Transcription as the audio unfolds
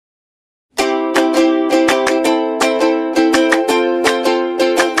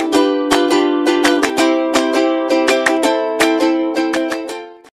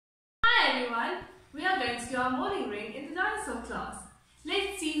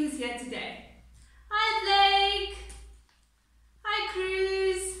here today. Hi Blake. Hi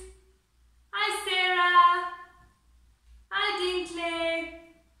Cruz. Hi Sarah. Hi Dinkley.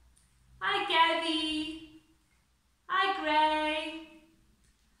 Hi Gabby. Hi Gray.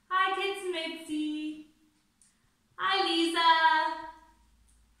 Hi Kids Mitzi. Hi Lisa.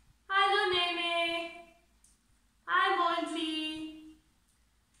 Hi Loneme. Hi Montley.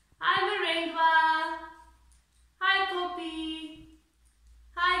 Hi Marengwa. Hi Poppy.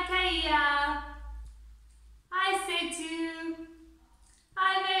 Hi Kaya. Hi Setu.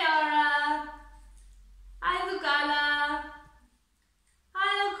 Hi Mayara. Hi Lugala.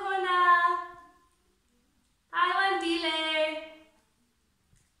 Hi Okona. Hi Wandile.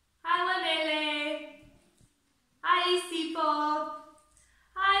 Hi Wanele. Hi Isipo.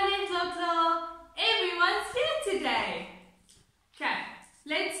 Hi Litloklo. Everyone's here today. Okay,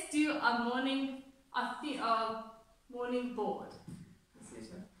 let's do a morning board.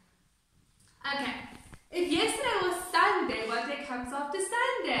 Okay, if yesterday was Sunday, what day comes after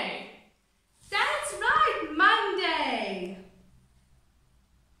Sunday? That's right, Monday.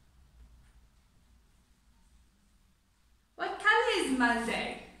 What color is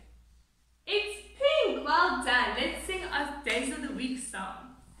Monday? It's pink. Well done. Let's sing our Days of the Week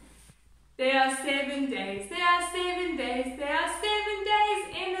song. There are 7 days. There are 7 days. There are 7 days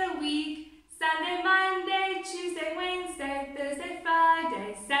in a week. Sunday, Monday, Tuesday, Wednesday, Thursday,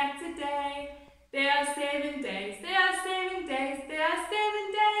 Friday, Saturday. There are 7 days. There are 7 days. There are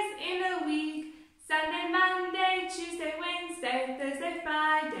 7 days in a week. Sunday, Monday, Tuesday, Wednesday, Thursday,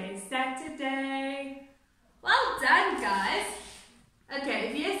 Friday, Saturday. Well done, guys. Okay,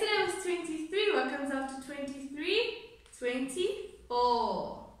 if yesterday was 23, what comes after 23?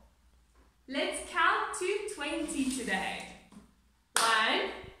 24. Let's count to 20 today.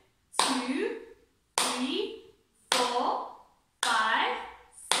 1, 2, 3, 4, 5,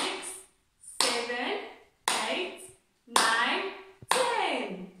 6, 7, 8, 9,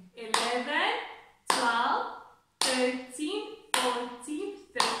 10, 11, 12, 13, 14,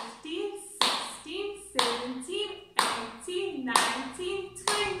 15, 16, 17, 18, 19,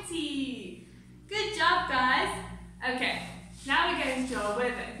 20. Good job, guys. Okay, now we're going to our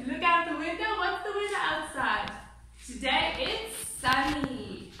weather. If you look out the window, what's the weather outside? Today it's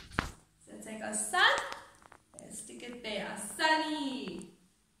sunny. So take our sun and stick it there. Sunny.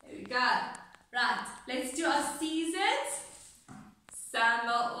 There we go. Right, let's do our seasons.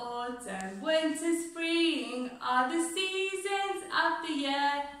 Summer, autumn, winter, spring are the seasons of the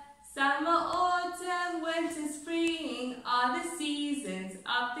year. Summer, autumn, winter, spring are the seasons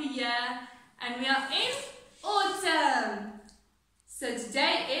of the year. And we are in autumn. So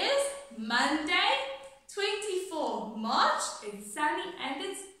today is Monday, 24 March. It's sunny and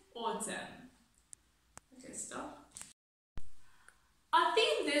it's autumn. Okay, stop. Our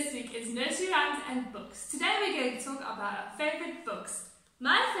theme this week is nursery rhymes and books. Today we're going to talk about our favorite books.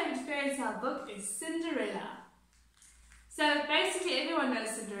 My favorite fairy tale book is Cinderella. So basically everyone knows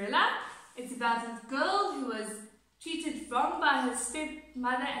Cinderella. It's about a girl who was treated wrong by her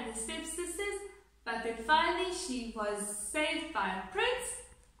stepmother and her stepsisters, but then finally she was saved by a prince,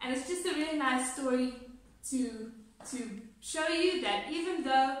 and it's just a really nice story to show you that even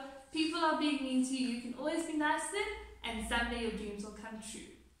though people are being mean to you, you can always be nice to them, and someday your dreams will come true.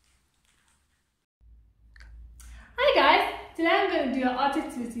 Hi guys, today I'm going to do an art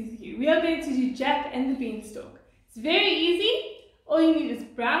activity with you. We are going to do Jack and the Beanstalk. It's very easy. All you need is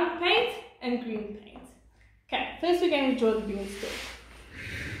brown paint and green paint. Okay, first we're going to draw the beanstalk.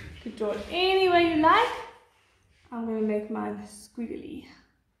 You can draw it any way you like. I'm going to make mine squiggly.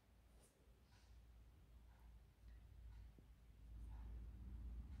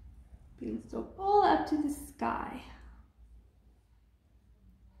 Beanstalk all up to the sky.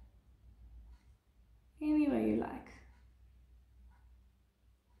 Any way you like.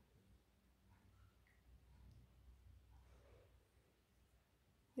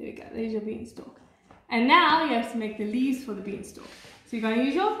 There we go, there's your beanstalk. And now you have to make the leaves for the beanstalk. So you're going to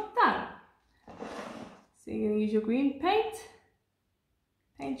use your thumb. So you're going to use your green paint.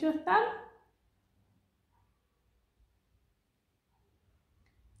 Paint your thumb.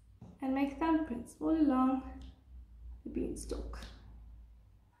 And make thumbprints all along the beanstalk.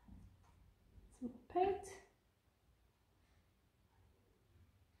 Some paint.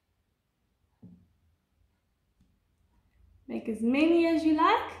 Make as many as you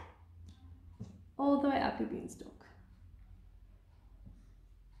like, all the way up your beanstalk.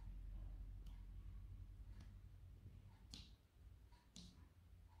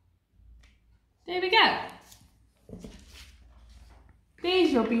 There we go.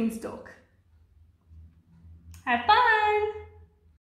 There's your beanstalk. Have fun!